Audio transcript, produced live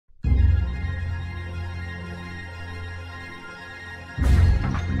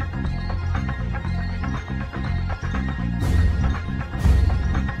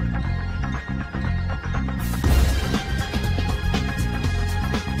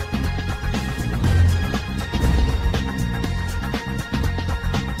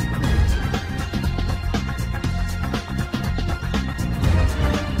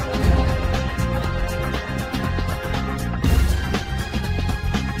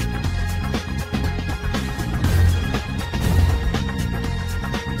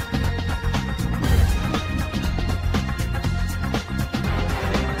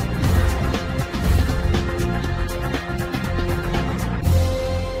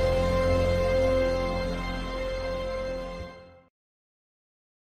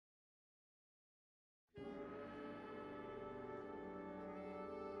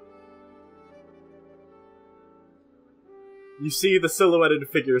You see the silhouetted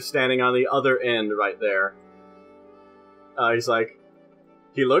figure standing on the other end right there. He's like,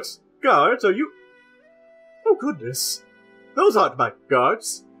 he looks, guards, are you... Oh goodness, those aren't my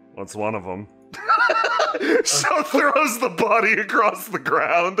guards. What's one of them? So throws the body across the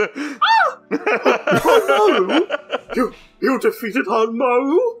ground. Ah! Hanmaru? You defeated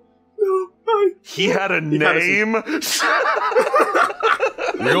Hanmaru? No, He had a name?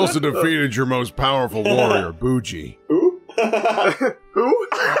 We also defeated your most powerful warrior, Buji. Who? Who?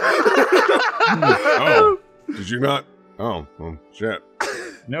 Oh, did you not? Oh, well, shit.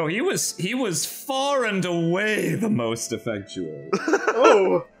 No, he was far and away the most effectual.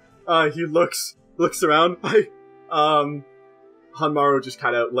 Oh, he looks around. Hanmaru just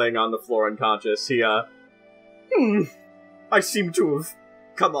kind of laying on the floor unconscious. He, I seem to have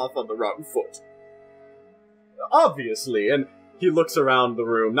come off on the wrong foot. Obviously, and he looks around the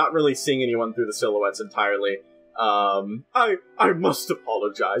room, not really seeing anyone through the silhouettes entirely. I must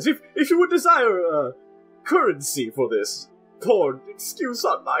apologize. If you would desire, currency for this, poor excuse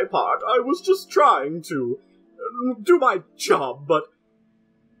on my part, I was just trying to do my job, but,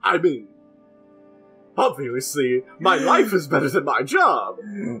 I mean, obviously, my life is better than my job.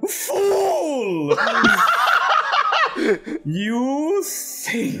 Fool! You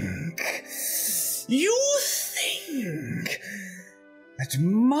think that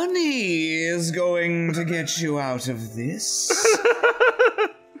money is going to get you out of this?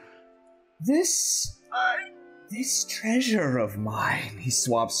 This treasure of mine, he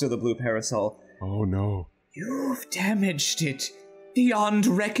swaps to the blue parasol. Oh no. You've damaged it beyond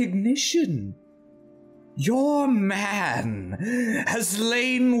recognition. Your man has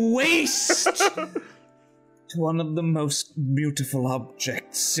lain waste to one of the most beautiful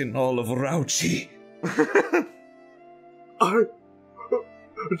objects in all of Rauchi.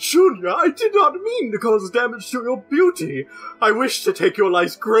 Junior, I did not mean to cause damage to your beauty. I wish to take your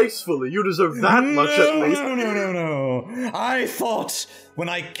life gracefully. You deserve that much at least. No. I thought when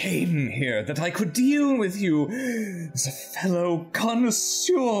I came here that I could deal with you as a fellow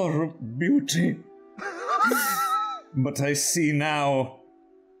connoisseur of beauty. But I see now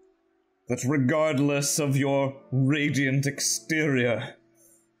that regardless of your radiant exterior,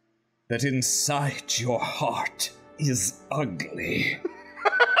 that inside your heart is ugly.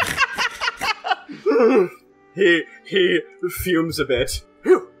 He fumes a bit.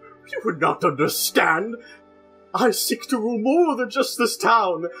 You would not understand. I seek to rule more than just this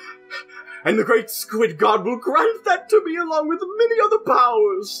town, and the great squid god will grant that to me along with many other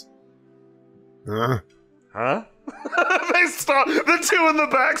powers. Huh? They stop. The two in the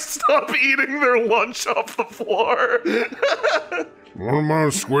back stop eating their lunch off the floor. What about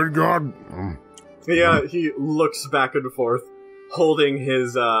a squid god? Yeah, he looks back and forth, holding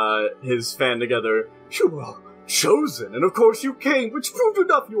his fan together. You were chosen, and of course you came, which proved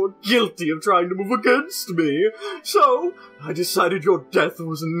enough you are guilty of trying to move against me. So, I decided your death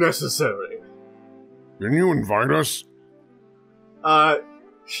was necessary. Didn't you invite us?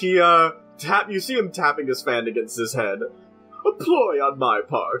 You see him tapping his fan against his head. A ploy on my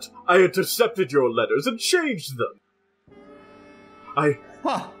part. I intercepted your letters and changed them.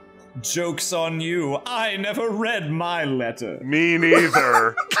 Huh. Joke's on you. I never read my letter. Me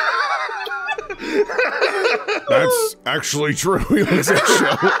neither. That's actually true. He looks at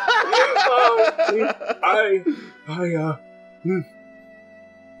you.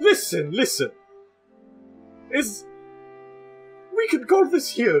 Listen. We can call this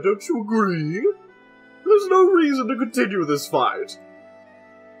here, don't you agree? There's no reason to continue this fight.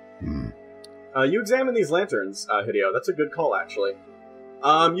 You examine these lanterns, Hideo. That's a good call, actually.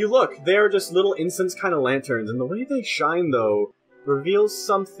 You look, they're just little incense kind of lanterns, and the way they shine, though, reveals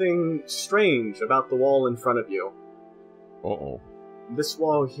something strange about the wall in front of you. Uh-oh. This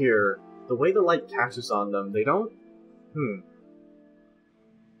wall here, the way the light catches on them, they don't...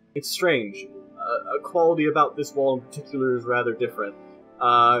 It's strange. A quality about this wall in particular is rather different.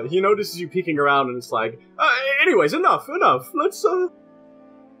 He notices you peeking around and it's like, anyways, enough. Let's,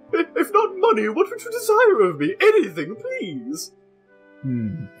 if not money, what would you desire of me? Anything, please.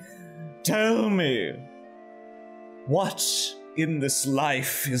 Tell me, what in this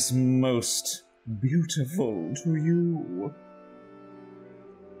life is most beautiful to you?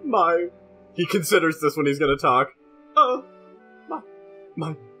 He considers this when he's gonna talk.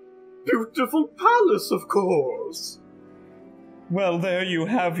 My beautiful palace, of course. Well, there you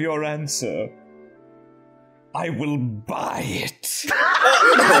have your answer. I will buy it.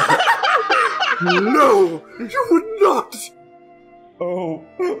 No, you would not. Oh,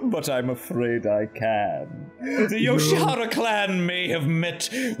 but I'm afraid I can. The Yoshihara clan may have met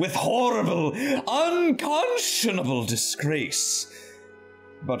with horrible, unconscionable disgrace,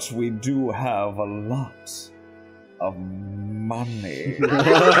 but we do have a lot of money.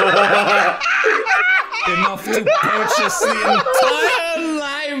 Enough to purchase the entire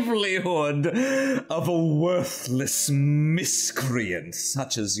livelihood of a worthless miscreant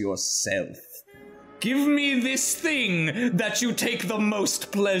such as yourself. Give me this thing that you take the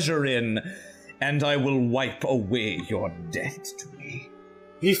most pleasure in, and I will wipe away your debt to me.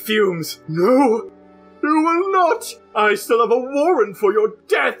 He fumes. No, you will not. I still have a warrant for your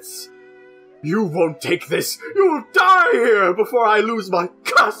debts. You won't take this. You will die here before I lose my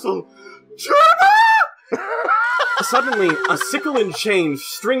castle. Suddenly, a sickle and chain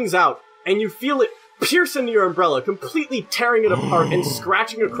strings out, and you feel it pierce into your umbrella, completely tearing it apart and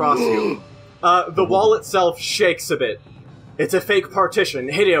scratching across you. The wall itself shakes a bit. It's a fake partition.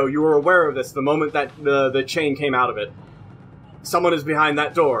 Hideo, you were aware of this the moment that the chain came out of it. Someone is behind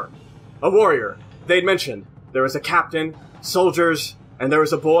that door. A warrior. They'd mentioned there was a captain, soldiers, and there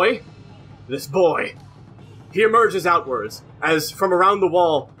was a boy. This boy. He emerges outwards, as from around the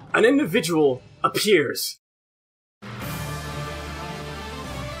wall, an individual appears.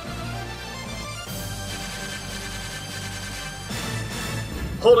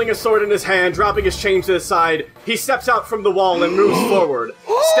 Holding a sword in his hand, dropping his chain to his side, he steps out from the wall and moves forward,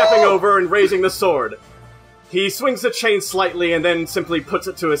 stepping over and raising the sword. He swings the chain slightly and then simply puts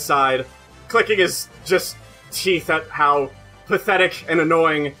it to his side, clicking his just teeth at how pathetic and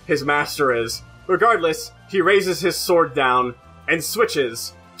annoying his master is. Regardless, he raises his sword down and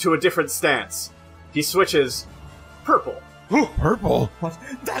switches to a different stance. He switches purple. Ooh, purple? What?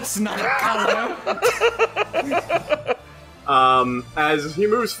 That's not a color! As he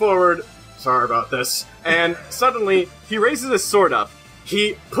moves forward, sorry about this, and suddenly he raises his sword up.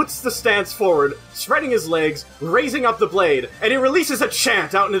 He puts the stance forward, spreading his legs, raising up the blade, and he releases a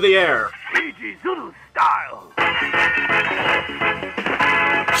chant out into the air. Fiji Zulu style.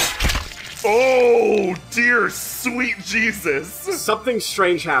 Oh, dear sweet Jesus. Something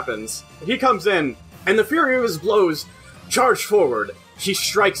strange happens. He comes in, and the fury of his blows charge forward. He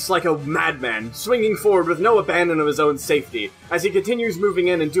strikes like a madman, swinging forward with no abandon of his own safety. As he continues moving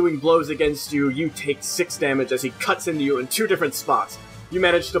in and doing blows against you, you take 6 damage as he cuts into you in 2 different spots. You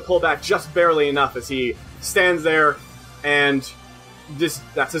manage to pull back just barely enough as he stands there, and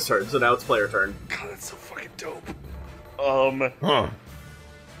that's his turn, so now it's player turn. God, that's so fucking dope. Oh my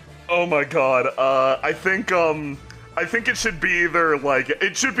god, I think it should be either, like,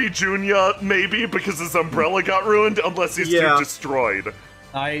 it should be Junya, maybe, because his umbrella got ruined, unless he's too destroyed.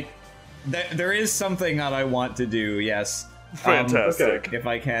 There is something that I want to do, yes. Fantastic. Okay. If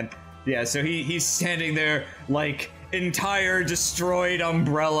I can. Yeah, so he's standing there, like, entire destroyed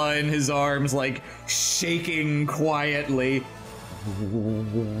umbrella in his arms, like, shaking quietly.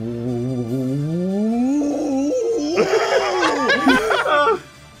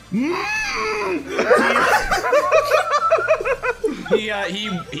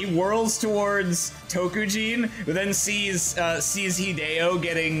 He whirls towards Tokujin, but then sees Hideo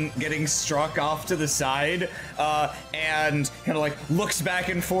getting struck off to the side, and kind of like looks back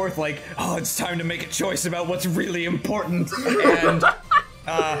and forth like, oh, it's time to make a choice about what's really important. And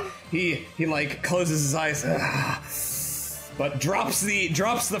he like closes his eyes, but drops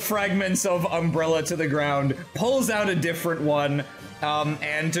the fragments of umbrella to the ground, pulls out a different one,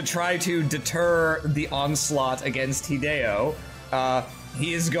 and to try to deter the onslaught against Hideo,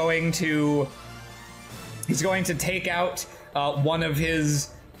 he's going to take out one of his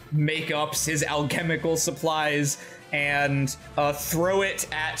makeups, his alchemical supplies, and throw it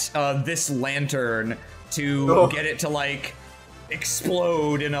at this lantern to get it to like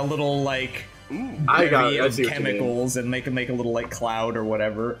explode in a little like bevy of chemicals and make a little like cloud or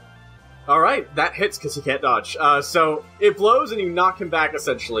whatever. Alright, that hits because he can't dodge. So it blows and you knock him back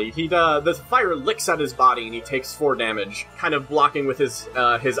essentially. The fire licks at his body and he takes 4 damage, kind of blocking with his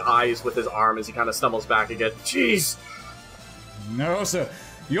eyes with his arm as he kind of stumbles back again. Jeez! No, sir.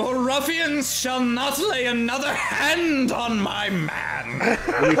 Your ruffians shall not lay another hand on my man!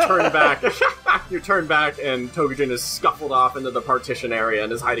 And you turn back. You turn back and Tokujin is scuffled off into the partition area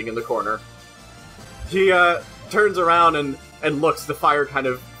and is hiding in the corner. He turns around and looks, the fire kind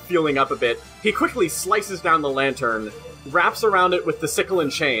of fueling up a bit. He quickly slices down the lantern, wraps around it with the sickle and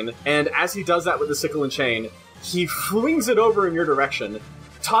chain, and as he does that with the sickle and chain, he flings it over in your direction,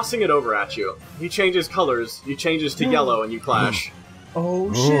 tossing it over at you. He changes colors, he changes to yellow, and you clash.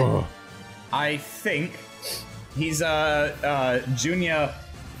 Oh shit. I think he's Junya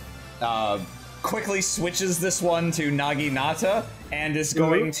quickly switches this one to Naginata and is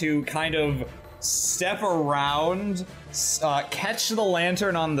going to kind of step around, catch the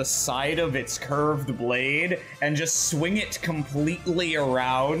lantern on the side of its curved blade, and just swing it completely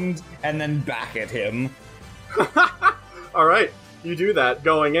around, and then back at him. Alright, you do that,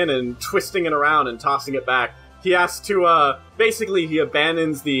 going in and twisting it around and tossing it back. He has to, basically he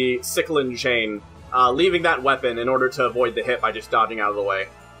abandons the sickle and chain, leaving that weapon in order to avoid the hit by just dodging out of the way.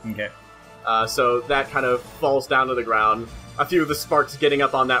 Okay. So that kind of falls down to the ground. A few of the sparks getting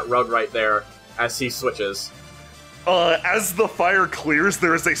up on that rug right there as he switches. As the fire clears,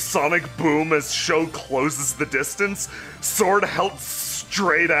 there is a sonic boom as Sho closes the distance. Sword held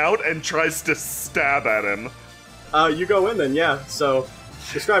straight out and tries to stab at him. You go in then, yeah. So,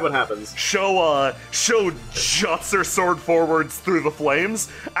 describe what happens. Sho juts her sword forwards through the flames,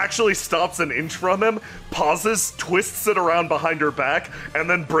 actually stops an inch from him, pauses, twists it around behind her back, and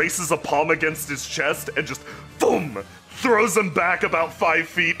then braces a palm against his chest and just, boom! Throws him back about 5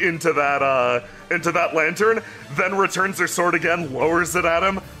 feet into that lantern, then returns her sword again, lowers it at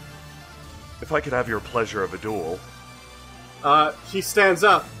him. If I could have your pleasure of a duel. He stands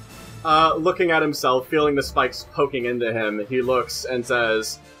up, looking at himself, feeling the spikes poking into him. He looks and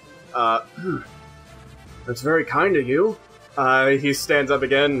says, that's very kind of you. He stands up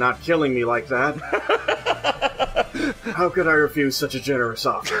again, not killing me like that. How could I refuse such a generous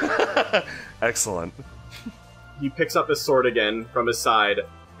offer? Excellent. He picks up his sword again from his side,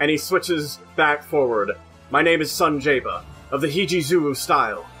 and he switches back forward. My name is Sanjeba, of the Hijizuru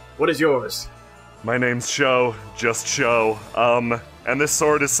style. What is yours? My name's Sho, just Sho. And this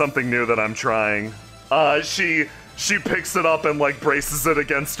sword is something new that I'm trying. She picks it up and, like, braces it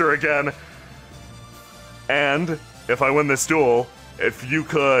against her again. And, if I win this duel, if you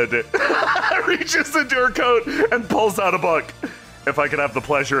could... reaches into her coat and pulls out a book. If I could have the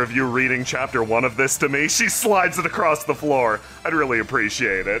pleasure of you reading chapter 1 of this to me, she slides it across the floor. I'd really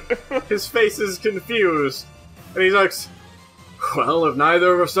appreciate it. His face is confused, and he's like, well, if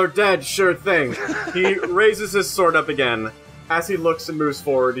neither of us are dead, sure thing. He raises his sword up again. As he looks and moves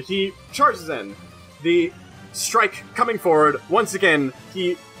forward, he charges in. The strike coming forward, once again,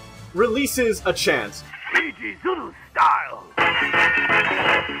 he releases a chant. Hijizuru style.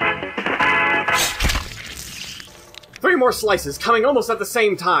 3 more slices coming almost at the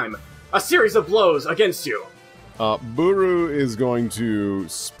same time. A series of blows against you. Buru is going to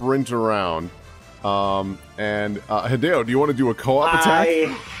sprint around. And Hideo, do you want to do a co-op attack?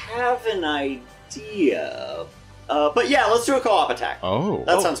 I have an idea. But yeah, let's do a co-op attack. Oh.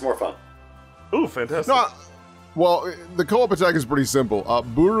 That sounds more fun. Ooh, fantastic. No, well, the co-op attack is pretty simple.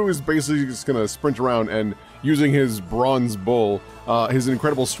 Buru is basically just going to sprint around and using his bronze bull, his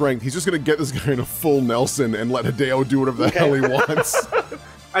incredible strength, he's just going to get this guy in a full Nelson and let Hideo do whatever the hell he wants.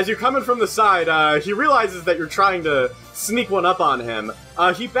 As you come in from the side, he realizes that you're trying to sneak one up on him.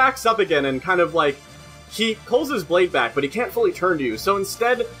 He backs up again and kind of like... He pulls his blade back, but he can't fully turn to you, so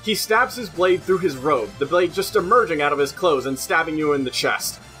instead, he stabs his blade through his robe, the blade just emerging out of his clothes and stabbing you in the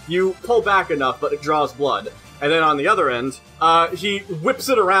chest. You pull back enough, but it draws blood. And then on the other end, he whips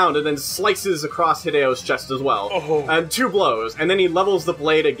it around and then slices across Hideo's chest as well. Oh. And 2 blows, and then he levels the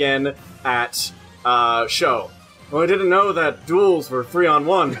blade again at Sho. Well, I didn't know that duels were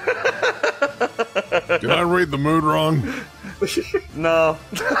 3-on-1. Did I read the mood wrong? No.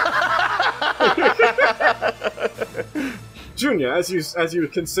 Junya, as you're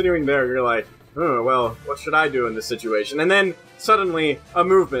considering there, you're like, oh, well, what should I do in this situation? And then, suddenly, a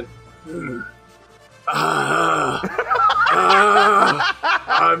movement. I'm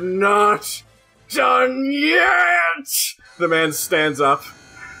not done yet! The man stands up.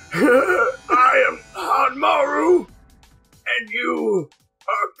 I am Hanmaru, and you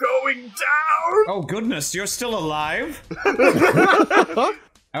are going down! Oh goodness, you're still alive?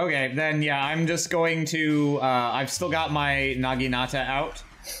 Okay, then yeah, I'm just going to, I've still got my Naginata out.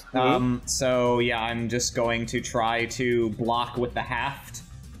 So yeah, I'm just going to try to block with the haft.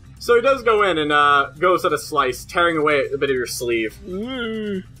 So he does go in and goes at a slice, tearing away a bit of your sleeve.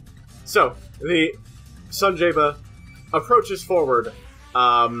 So, the Sanjeba approaches forward,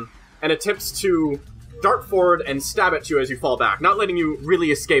 and attempts to dart forward and stab at you as you fall back, not letting you really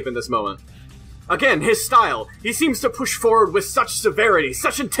escape in this moment. Again, his style. He seems to push forward with such severity,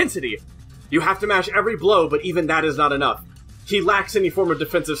 such intensity. You have to match every blow, but even that is not enough. He lacks any form of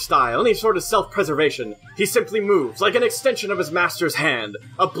defensive style, any sort of self-preservation. He simply moves, like an extension of his master's hand,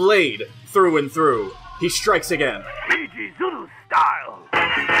 a blade, through and through. He strikes again. Hijizuru style.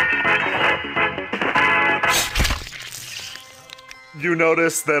 You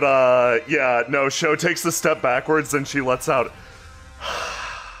notice that, Sho takes a step backwards and she lets out,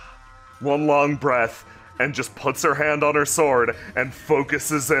 one long breath, and just puts her hand on her sword and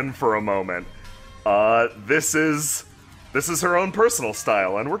focuses in for a moment. This is her own personal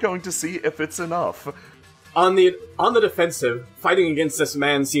style, and we're going to see if it's enough. On the defensive, fighting against this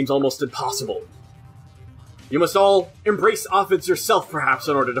man seems almost impossible. You must all embrace offense yourself, perhaps,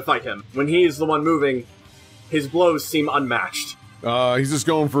 in order to fight him. When he is the one moving, his blows seem unmatched. He's just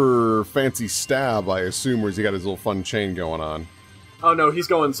going for fancy stab, I assume, where's he got his little fun chain going on. Oh no, he's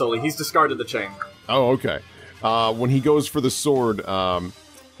going solely. He's discarded the chain. Oh, okay. When he goes for the sword,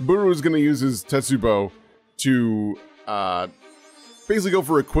 Buru's gonna use his Tetsubo to basically go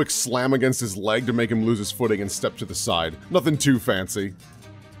for a quick slam against his leg to make him lose his footing and step to the side. Nothing too fancy.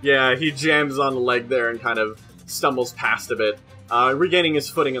 Yeah, he jams on the leg there and kind of stumbles past a bit, regaining his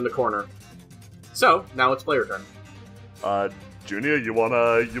footing in the corner. So, now it's player turn. Junior, you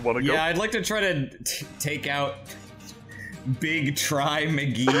wanna go? Yeah, I'd like to try to take out Big Try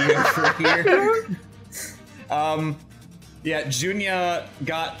McGee over here. Yeah, Junior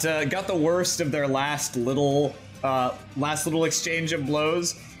got the worst of their last little exchange of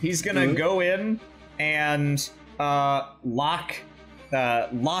blows. He's gonna go in and lock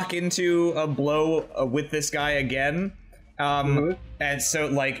into a blow with this guy again. And so,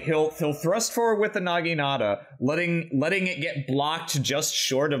 like, he'll thrust forward with the Naginata, letting it get blocked just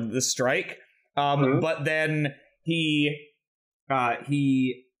short of the strike. But then he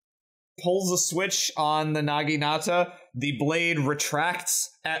pulls a switch on the Naginata. The blade retracts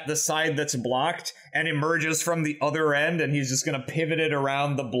at the side that's blocked and emerges from the other end, and he's just gonna pivot it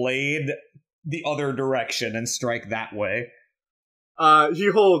around the blade the other direction and strike that way. He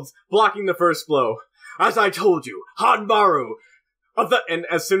holds, blocking the first blow. As I told you, Hanmaru! And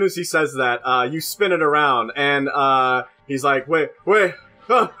as soon as he says that, you spin it around, and he's like, wait,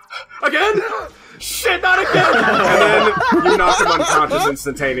 again? Shit, not again! And then you knock him unconscious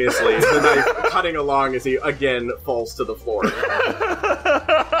instantaneously, the knife cutting along as he again falls to the floor.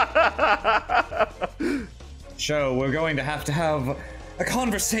 So, we're going to have a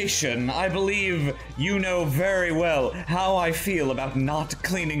conversation. I believe you know very well how I feel about not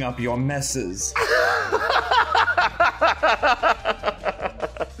cleaning up your messes.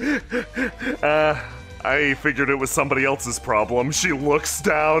 I figured it was somebody else's problem. She looks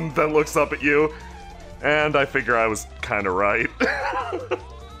down, then looks up at you, and I figure I was kinda right.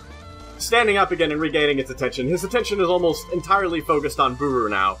 Standing up again and regaining its attention, his attention is almost entirely focused on Buru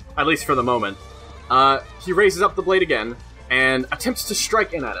now, at least for the moment. He raises up the blade again, and attempts to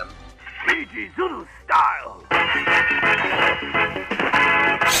strike in at him. Fiji Zulu style!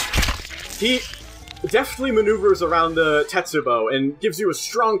 He deftly maneuvers around the Tetsubo and gives you a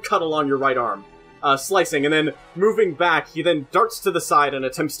strong cut along your right arm, slicing, and then moving back, he then darts to the side and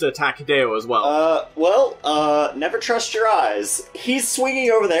attempts to attack Hideo as well. Never trust your eyes. He's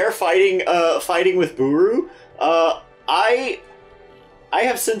swinging over there, fighting with Buru. I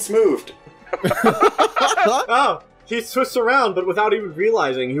have since moved. Oh! He twists around, but without even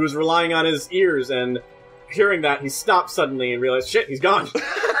realizing, he was relying on his ears, and hearing that, he stopped suddenly and realized, shit, he's gone.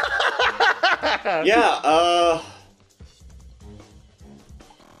 Yeah,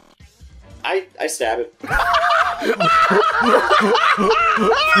 I stab it.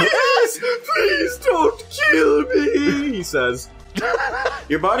 Please don't kill me, he says.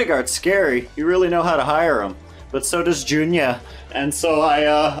 Your bodyguard's scary. You really know how to hire him. But so does Junya. And so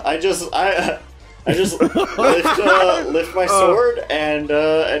I just lift my sword and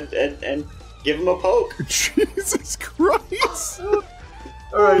give him a poke. Jesus Christ!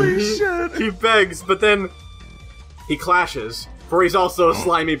 Alright, he begs, but then he clashes, for he's also a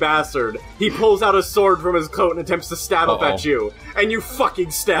slimy bastard. He pulls out a sword from his coat and attempts to stab up at you, and you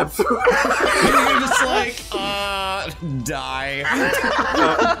fucking stab through him. You're just like, die.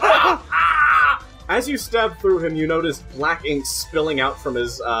 As you stab through him, you notice black ink spilling out from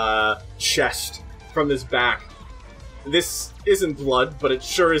his chest, from his back. This isn't blood, but it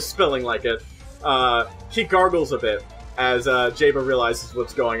sure is spilling like it. He gargles a bit as Jaba realizes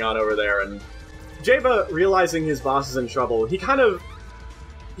what's going on over there, and Jaba, realizing his boss is in trouble, he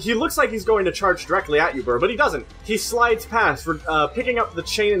looks like he's going to charge directly at you, Burr, but he doesn't. He slides past, picking up the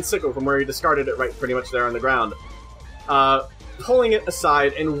chain and sickle from where he discarded it right pretty much there on the ground. Pulling it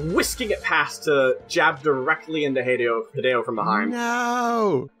aside and whisking it past to jab directly into Hideo from behind.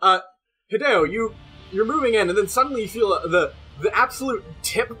 No! Hideo, you're moving in, and then suddenly you feel the absolute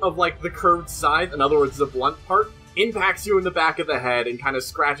tip of, like, the curved side, in other words, the blunt part, impacts you in the back of the head and kind of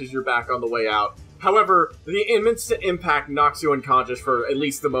scratches your back on the way out. However, the instant impact knocks you unconscious for at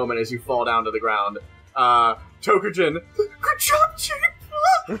least the moment as you fall down to the ground. Tokujin, good job, Chief!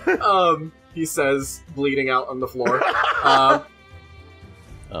 He says, bleeding out on the floor.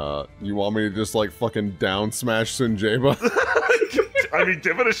 You want me to just, like, fucking down smash Sunjeba? I mean,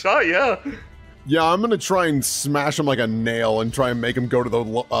 give it a shot, yeah. Yeah, I'm gonna try and smash him like a nail and try and make him go to the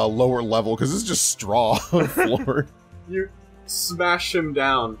lower level, because it's just straw on the floor. You smash him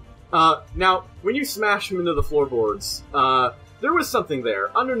down. Now, when you smash him into the floorboards, there was something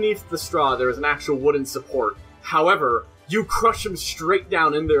there. Underneath the straw, there was an actual wooden support. However, you crush him straight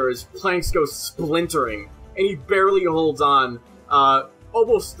down in there as planks go splintering, and he barely holds on,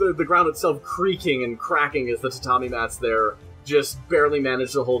 almost the ground itself creaking and cracking as the tatami mats there just barely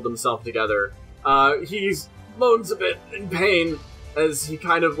manage to hold himself together. He moans a bit in pain as he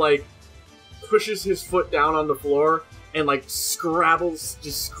kind of, like, pushes his foot down on the floor and, like,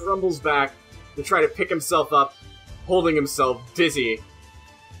 scrumbles back to try to pick himself up, holding himself dizzy,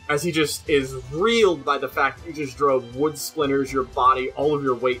 as he just is reeled by the fact that you just drove wood splinters, your body, all of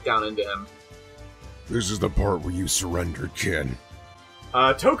your weight down into him. This is the part where you surrender, kid.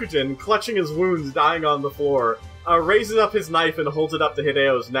 Tokujin, clutching his wounds, dying on the floor, raises up his knife and holds it up to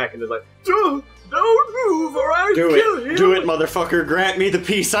Hideo's neck and is like, Don't move or I'll kill you! Do it, motherfucker! Grant me the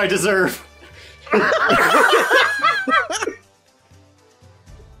peace I deserve!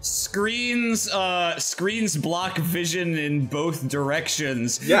 Screens block vision in both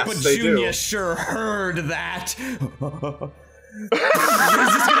directions. Yes, but they Junya do. sure heard that. He's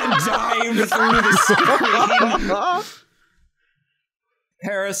just gonna dive through the screen.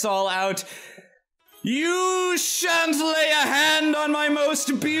 Parasol out. You shan't lay a hand on my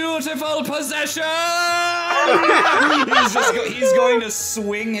most beautiful possession! He's going to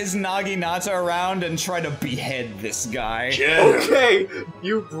swing his Naginata around and try to behead this guy. Okay,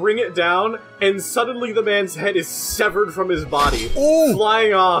 you bring it down, and suddenly the man's head is severed from his body,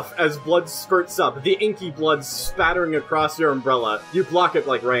 flying off as blood spurts up, the inky blood spattering across your umbrella. You block it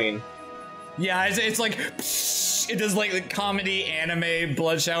like rain. Yeah, it's like, it does like the comedy anime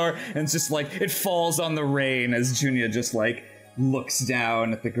blood shower, and it's just like, it falls on the rain as Junya just like, looks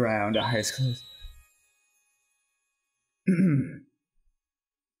down at the ground, eyes closed.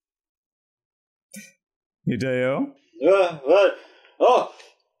 Hideo? What? Oh!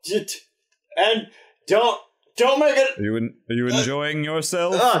 And don't make it... Are you enjoying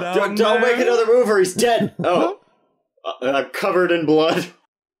yourself down don't make there? another move or he's dead! Oh. I'm covered in blood.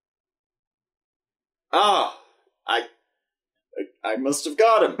 Ah, I must have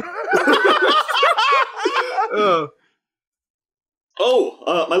got him.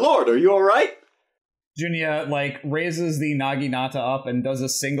 My lord, are you alright? Junya, like, raises the Naginata up and does a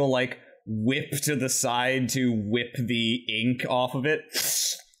single, like, whip to the side to whip the ink off of it.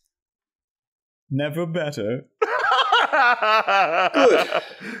 Never better. Good.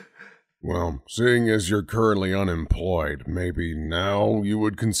 Well, seeing as you're currently unemployed, maybe now you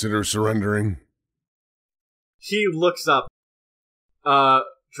would consider surrendering? He looks up,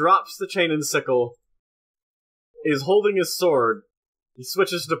 drops the chain and sickle, is holding his sword, he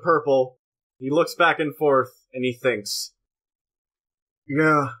switches to purple, he looks back and forth, and he thinks,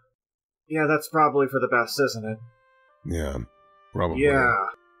 Yeah, that's probably for the best, isn't it? Yeah, probably. Yeah.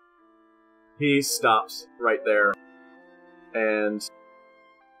 He stops right there, and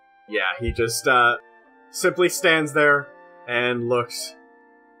yeah, he just, simply stands there and looks.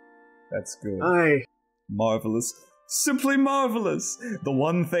 That's good. Aye. Marvelous. Simply marvelous. The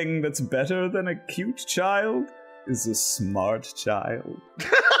one thing that's better than a cute child is a smart child.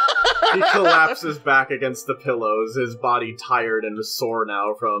 He collapses back against the pillows, his body tired and sore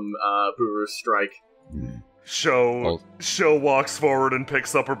now from Buru's strike. Sho walks forward and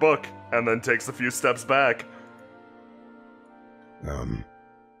picks up her book, and then takes a few steps back.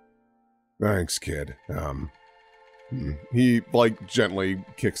 Thanks, kid. He, like, gently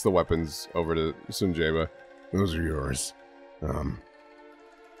kicks the weapons over to Sunjeba. Those are yours.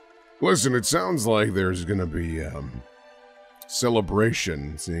 Listen, it sounds like there's gonna be,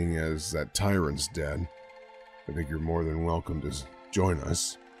 celebration, seeing as that tyrant's dead. I think you're more than welcome to join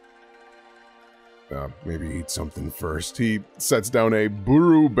us. Maybe eat something first. He sets down a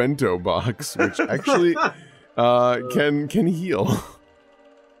Buru bento box, which actually, can heal.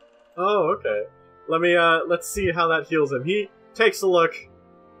 Oh, okay. Let's see how that heals him. He takes a look.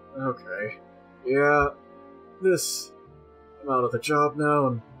 Okay. Yeah, I'm out of the job now,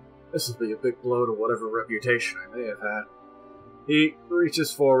 and this will be a big blow to whatever reputation I may have had. He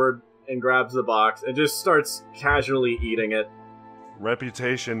reaches forward and grabs the box and just starts casually eating it.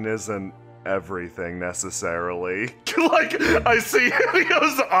 Reputation isn't everything, necessarily. Like, I see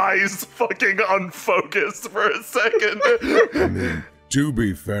Hidio's eyes fucking unfocused for a second. I mean, to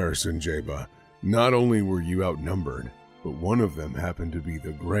be fair, Sunjeba, not only were you outnumbered, but one of them happened to be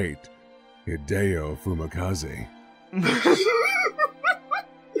the great Hideo Fumikaze.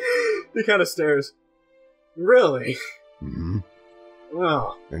 He kind of stares. Really? Mm-hmm.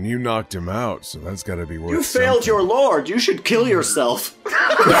 Well. And you knocked him out, so that's gotta be worth You failed something. your lord. You should kill yourself.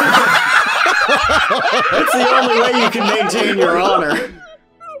 That's the only way you can maintain your honor.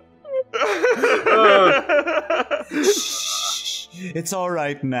 It's all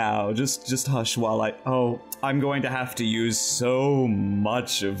right now. Just hush while I'm going to have to use so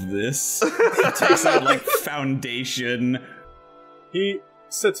much of this. It takes out like foundation. He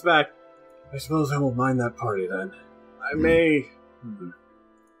sits back. I suppose I won't mind that party then. I may.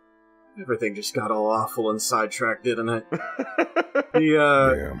 Everything just got all awful and sidetracked, didn't it?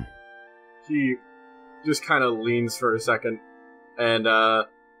 Damn. He just kind of leans for a second and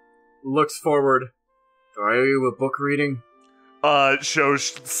looks forward. Do I owe you a book reading? Sho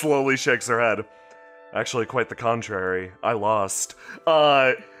slowly shakes her head. Actually, quite the contrary. I lost.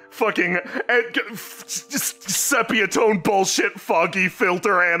 Fucking just sepia tone bullshit foggy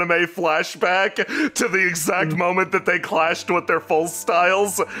filter anime flashback to the exact moment that they clashed with their full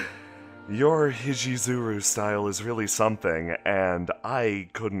styles. Your Hijizuru style is really something, and I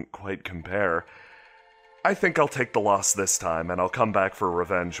couldn't quite compare. I think I'll take the loss this time, and I'll come back for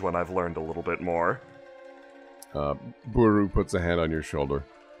revenge when I've learned a little bit more. Buru puts a hand on your shoulder.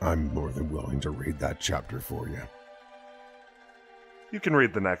 I'm more than willing to read that chapter for you. You can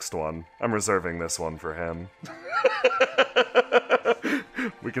read the next one. I'm reserving this one for him.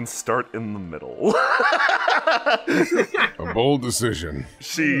 We can start in the middle. A bold decision.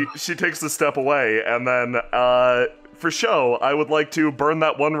 She takes a step away, and then, for show, I would like to burn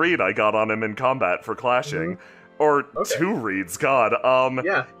that one read I got on him in combat for clashing. Or two reads, god.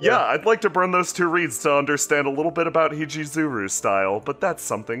 Yeah, I'd like to burn those 2 reads to understand a little bit about Hijizuru style, but that's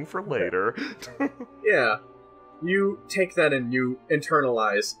something for later. Yeah. You take that and you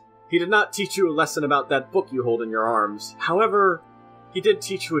internalize. He did not teach you a lesson about that book you hold in your arms. However, he did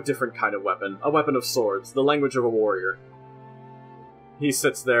teach you a different kind of weapon. A weapon of swords, the language of a warrior. He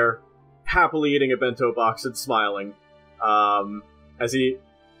sits there, happily eating a bento box and smiling, as he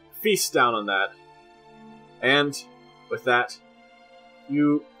feasts down on that. And, with that,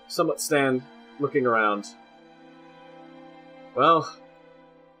 you somewhat stand looking around. Well,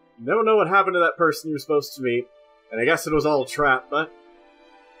 you never know what happened to that person you were supposed to meet, and I guess it was all a trap, but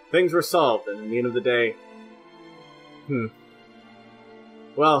things were solved, and in the end of the day...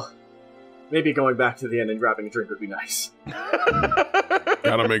 Well, maybe going back to the inn and grabbing a drink would be nice.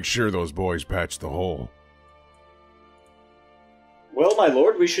 Gotta make sure those boys patch the hole. Well, my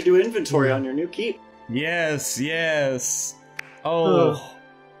lord, we should do inventory on your new keep. Yes. Oh,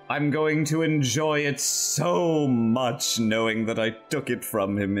 I'm going to enjoy it so much knowing that I took it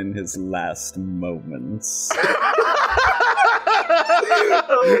from him in his last moments.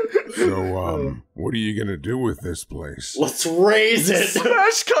 So, what are you gonna do with this place? Let's raise it!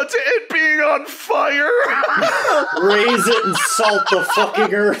 Smash cut to it being on fire! Raise it and salt the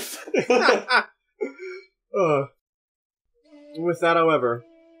fucking earth! With that, however,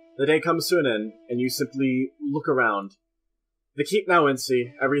 the day comes to an end, and you simply look around. The keep now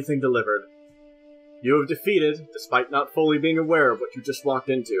empty, everything delivered. You have defeated, despite not fully being aware of what you just walked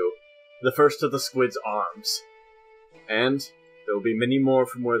into, the first of the squid's arms. And there will be many more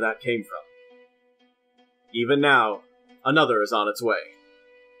from where that came from. Even now, another is on its way.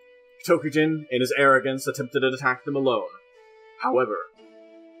 Tokujin, in his arrogance, attempted to attack them alone. However,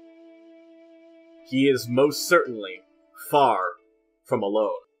 he is most certainly far from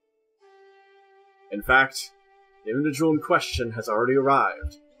alone. In fact, the individual in question has already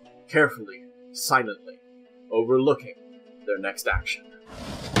arrived, carefully, silently, overlooking their next action.